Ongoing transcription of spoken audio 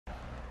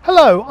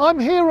Hello, I'm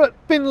here at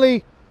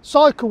Binley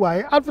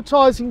Cycleway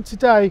advertising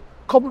today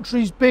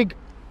Coventry's big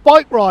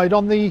bike ride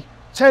on the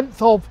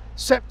 10th of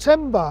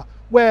September,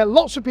 where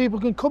lots of people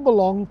can come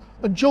along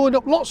and join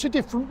up lots of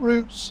different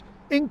routes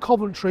in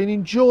Coventry and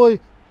enjoy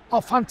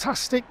our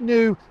fantastic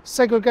new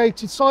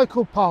segregated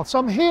cycle paths.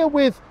 I'm here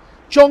with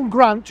John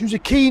Grant, who's a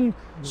keen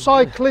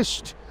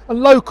cyclist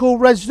and local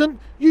resident.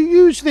 You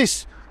use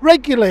this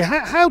regularly.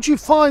 How do you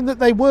find that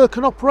they work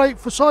and operate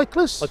for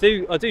cyclists? I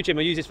do, Jim.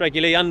 I use this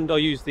regularly, and I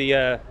use the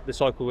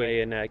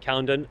Cycleway in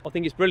Camden. I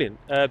think it's brilliant.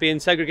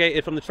 Being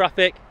segregated from the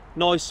traffic,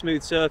 nice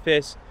smooth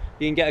surface.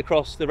 You can get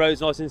across the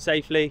roads nice and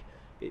safely.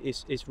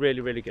 It's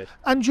really, really good.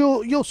 And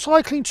you're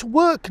cycling to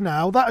work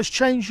now. That has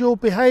changed your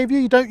behaviour.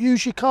 You don't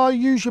use your car,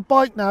 you use your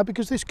bike now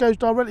because this goes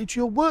directly to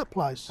your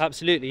workplace.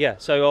 Absolutely, yeah.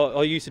 So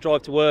I used to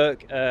drive to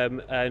work,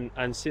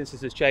 and since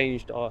this has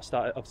changed, I've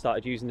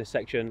started using this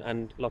section,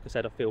 and like I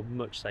said, I feel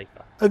much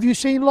safer. Have you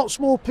seen lots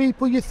more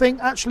people, you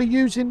think, actually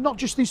using not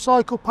just these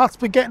cycle paths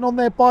but getting on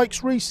their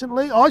bikes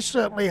recently? I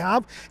certainly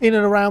have, in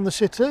and around the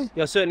city.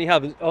 Yeah, I certainly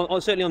have.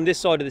 Certainly on this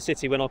side of the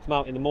city, when I come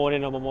out in the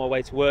morning, I'm on my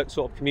way to work,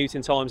 sort of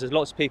commuting times. There's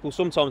lots of people.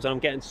 Sometimes when I'm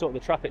getting to sort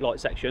of the traffic light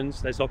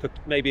sections, there's like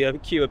maybe a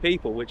queue of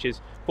people, which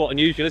is quite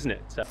unusual, isn't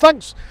it? So.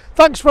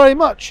 Thanks very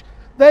much.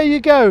 There you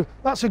go.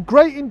 That's a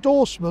great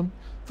endorsement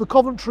for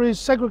Coventry's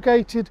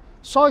segregated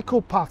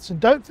cycle paths. And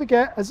don't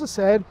forget, as I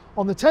said,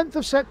 on the 10th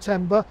of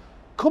September,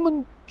 come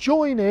and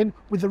join in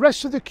with the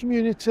rest of the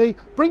community,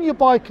 bring your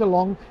bike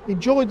along,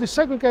 enjoy the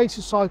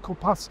segregated cycle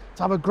paths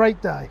to have a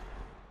great day.